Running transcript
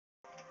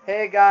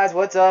Hey guys,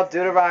 what's up?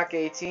 Dude Rock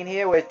 18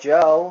 here with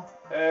Joe.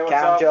 Hey, what's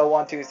Count up? Joe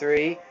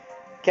 123.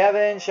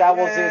 Kevin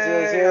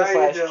Shovel000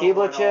 slash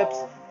Keebler Chips.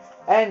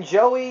 And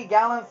Joey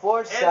Gallant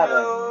Forge 7.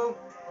 Hello.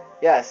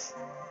 Yes.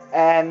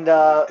 And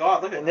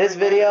God, look at in this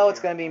Green video, Lantern it's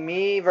going to be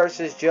me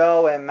versus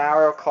Joe and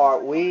Mario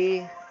Kart Wii.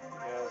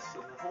 Yes,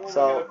 and who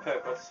So- am I gonna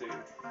pick? Let's see.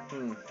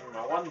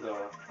 I wonder.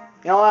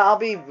 You know what? I'll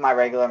be my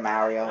regular I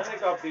Mario.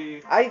 think I'll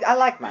be. I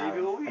like Baby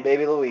Mario. Luigi.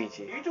 Baby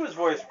Luigi. You do his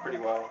voice pretty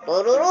well.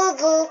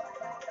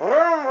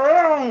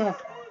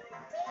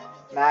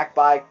 Mach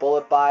Bike,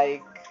 Bullet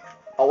Bike.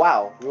 Oh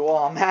wow, we were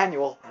all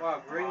manual.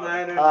 Wow, Green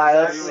Lantern. Alright,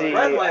 let's is see.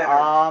 actually Red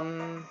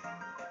Lantern.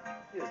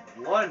 He has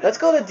blood in Let's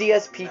it. go to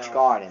DS Peach No,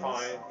 Gardens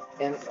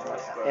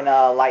Fine. in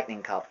a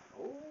lightning cup.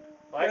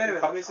 Wait a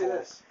minute, let me see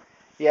this.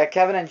 Yeah,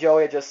 Kevin and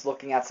Joey are just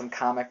looking at some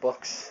comic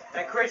books.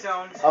 That Chris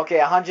owns. Okay,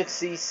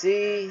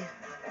 100cc,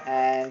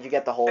 and you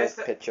get the whole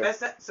picture.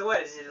 So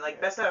what is it,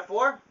 like best out of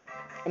 4?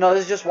 No,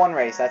 this is just one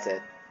race. That's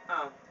it.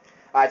 Oh.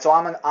 All right, so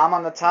I'm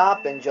on the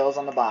top and Joe's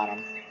on the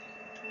bottom.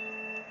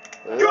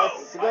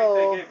 Let's They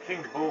go. gave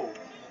King Boo.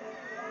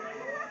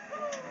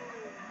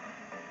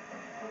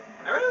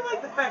 I really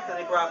like the fact that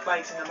they brought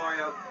bikes into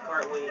Mario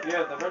Kart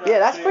Wii. Yeah,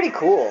 that's pretty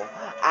cool.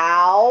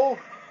 Ow!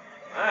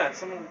 Man,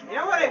 someone. You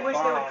know what I wish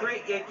they would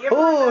create? You ever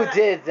heard Who of that?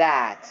 did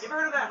that? You ever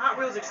heard of that Hot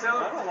Wheels I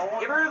don't know.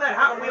 You ever heard of that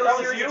Hot Wheels That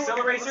was series you?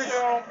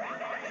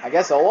 Acceleracers? I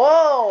guess so.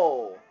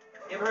 Whoa!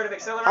 You ever heard of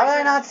Acceleracers? How did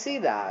I not see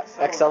that?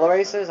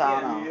 Acceleracers? I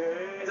don't know.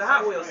 It's a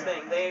Hot Wheels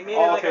thing. They made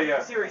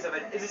a series of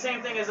it. It's the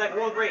same thing as like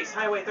World Race,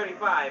 Highway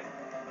 35.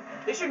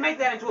 They should make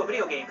that into a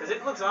video game because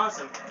it looks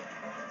awesome.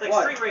 It's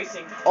like street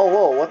racing. Oh,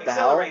 whoa, what the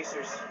hell?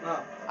 Acceleracers. No.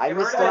 I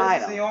missed an This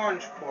is item. the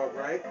orange port,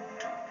 right?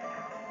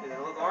 Does it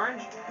look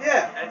orange?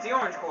 Yeah. That's the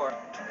orange core.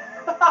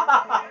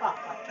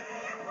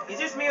 He's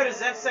just made a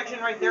Z section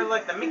right there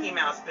like the Mickey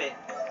Mouse bit.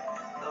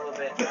 A little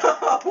bit.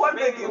 What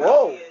Maybe Mickey what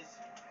Whoa. he is.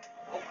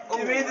 Oh,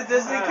 You mean the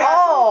Disney castle?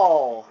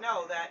 Oh!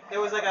 No, that there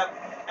was like a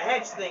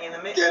hedge thing in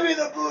the middle. Give me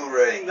the blue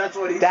ring. That's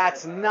what he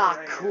That's said. not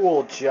Right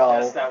cool, Yes,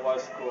 Joe. that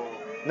was cool.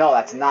 No,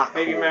 that's not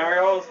Baby cool.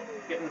 Mario's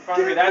getting in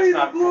front of me. Give That's me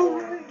not the blue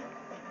cool. ring.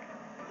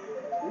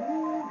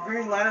 Ooh,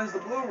 Green Lantern's the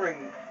blue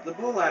ring. The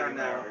blue lantern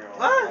now.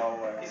 What?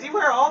 No way. Does he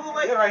wear all the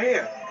Yeah, right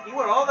here. He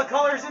wear all the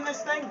colors in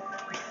this thing?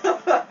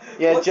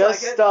 Yeah, Looks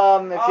just like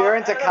it. if you're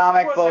into and of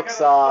comic course,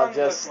 books, I gotta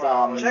just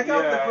run this Check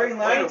out the Green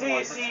Wait Lantern until you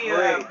ones. It's see.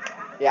 great.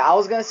 yeah, I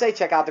was gonna say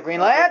check out the Green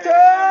What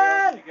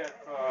Lantern. you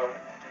get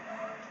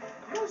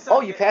for-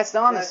 Oh, you passed it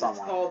on to Yes, it's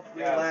someone. called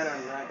Green Yes.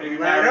 Lantern. Not Baby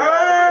Green Mario.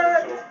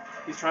 Lantern. So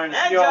he's trying to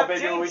Heads steal up, Baby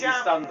chain Luigi's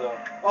chomp. thunder.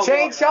 Oh,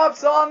 Chain God.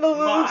 chops on the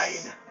Mine.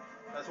 loose.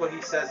 That's what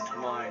he says is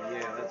mine.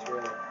 Yeah, that's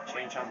really.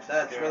 Chain chomps.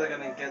 That's really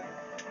gonna get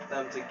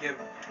them to give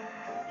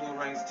blue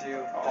rings to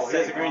you. Oh, Just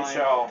here's say a green mine,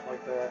 shell.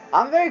 like that.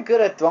 I'm very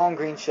good at throwing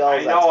green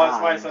shells I know, that's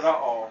at why I times. said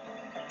uh-oh.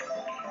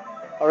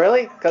 Oh,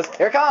 really? Because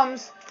here it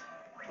comes.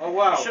 Oh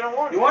wow. You should've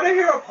warned You me. want to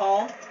hear a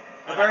poem?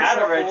 A I very had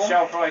a short red poem?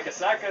 shell for like a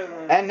second.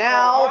 And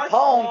now, hearts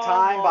poem long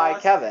time by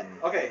lost. Kevin.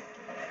 Okay.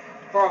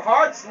 For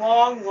hearts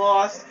long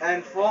lost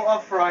and full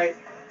of fright,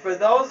 for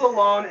those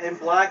alone in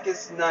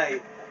blackest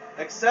night,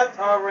 accept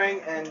our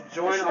ring and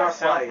join our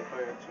fight.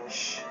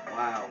 Shh.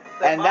 Wow.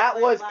 And that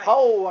was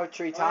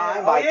poetry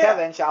time by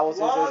Kevin Love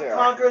Shovel000.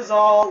 conquers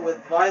all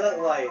with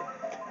violet light.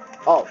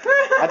 Oh,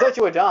 I thought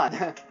you were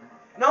done.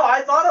 No,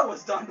 I thought I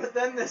was done, but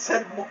then they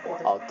said more.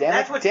 Oh, damn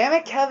That's it, what- damn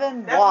it,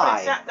 Kevin. That's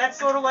what Why? that's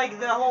sort of like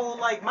the whole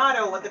like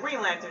motto with the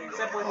Green Lantern,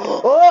 except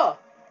Oh!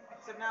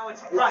 now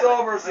it's It's private.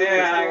 over, so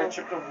Yeah, I got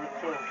chipped over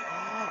too.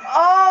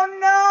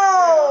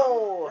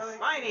 Oh no!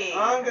 Spiny.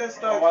 I'm gonna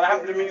start. What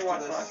happened to me getting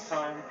used last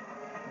time?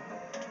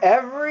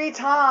 Every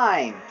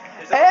time.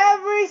 There's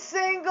Every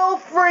single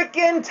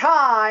freaking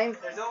time.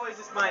 There's always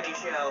a Spiny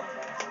show.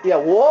 Yeah,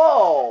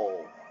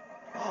 whoa.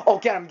 Oh,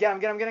 get him, get him,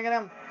 get him, get him, get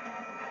him.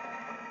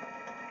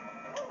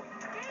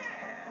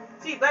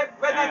 See,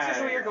 that's just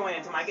where you're going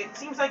into, Mike. It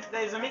seems like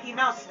there's a Mickey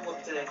Mouse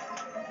look to it.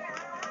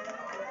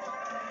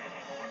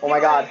 Oh my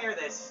god. Hear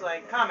this?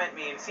 Like, comment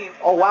me and see if.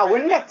 Oh wow,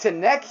 we're neck to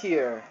neck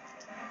here.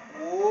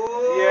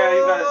 Whoa. Yeah,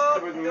 you got a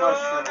stupid no,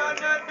 mushroom.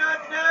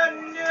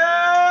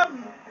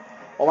 No.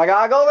 Oh my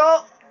god, go,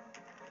 go.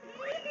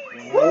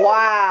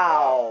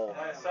 Wow.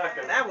 Wait a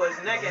second. That was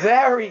neck and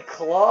Very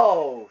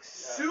close.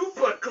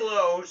 super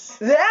close.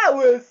 That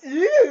was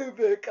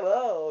super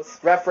close.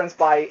 Referenced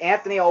by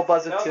Anthony That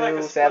O'Buzzer was 2. like a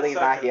split Sadly, he's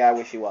not second. here. I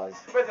wish he was.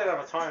 But they have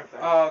a time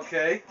thing.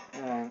 Okay.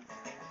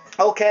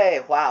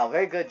 Okay, wow,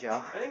 very good,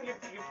 Joe. I think you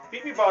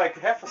beat me by like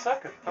half a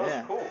second. That was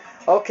Yeah. cool.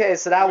 Okay,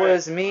 so that Right.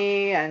 was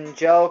me and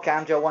Joe,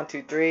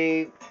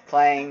 Camjo123,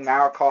 playing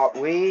Mario Kart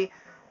Wii,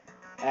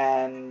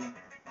 and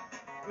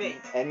Me.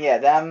 yeah,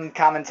 them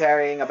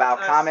commentarying about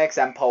Us. comics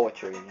and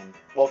poetry. And,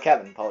 well,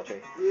 Kevin,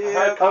 poetry.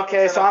 Yeah.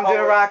 Okay, so I'm doing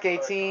poet. Rock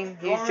 18.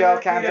 He's want me Joe,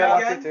 to repeat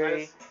it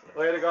Camjo123.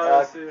 Later,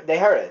 guys. They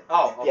heard it.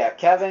 Oh. Okay. Yeah,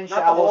 Kevin, Not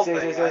the whole thing,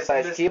 Shovel000 I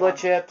slash missed Keebler one.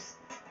 Chips,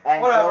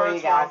 and Whatever, Joey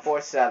it's fine.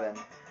 Gallant47.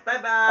 Bye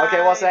bye. Okay,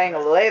 well, saying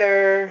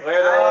later.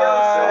 Later.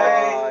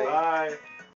 Adios. Bye. Bye.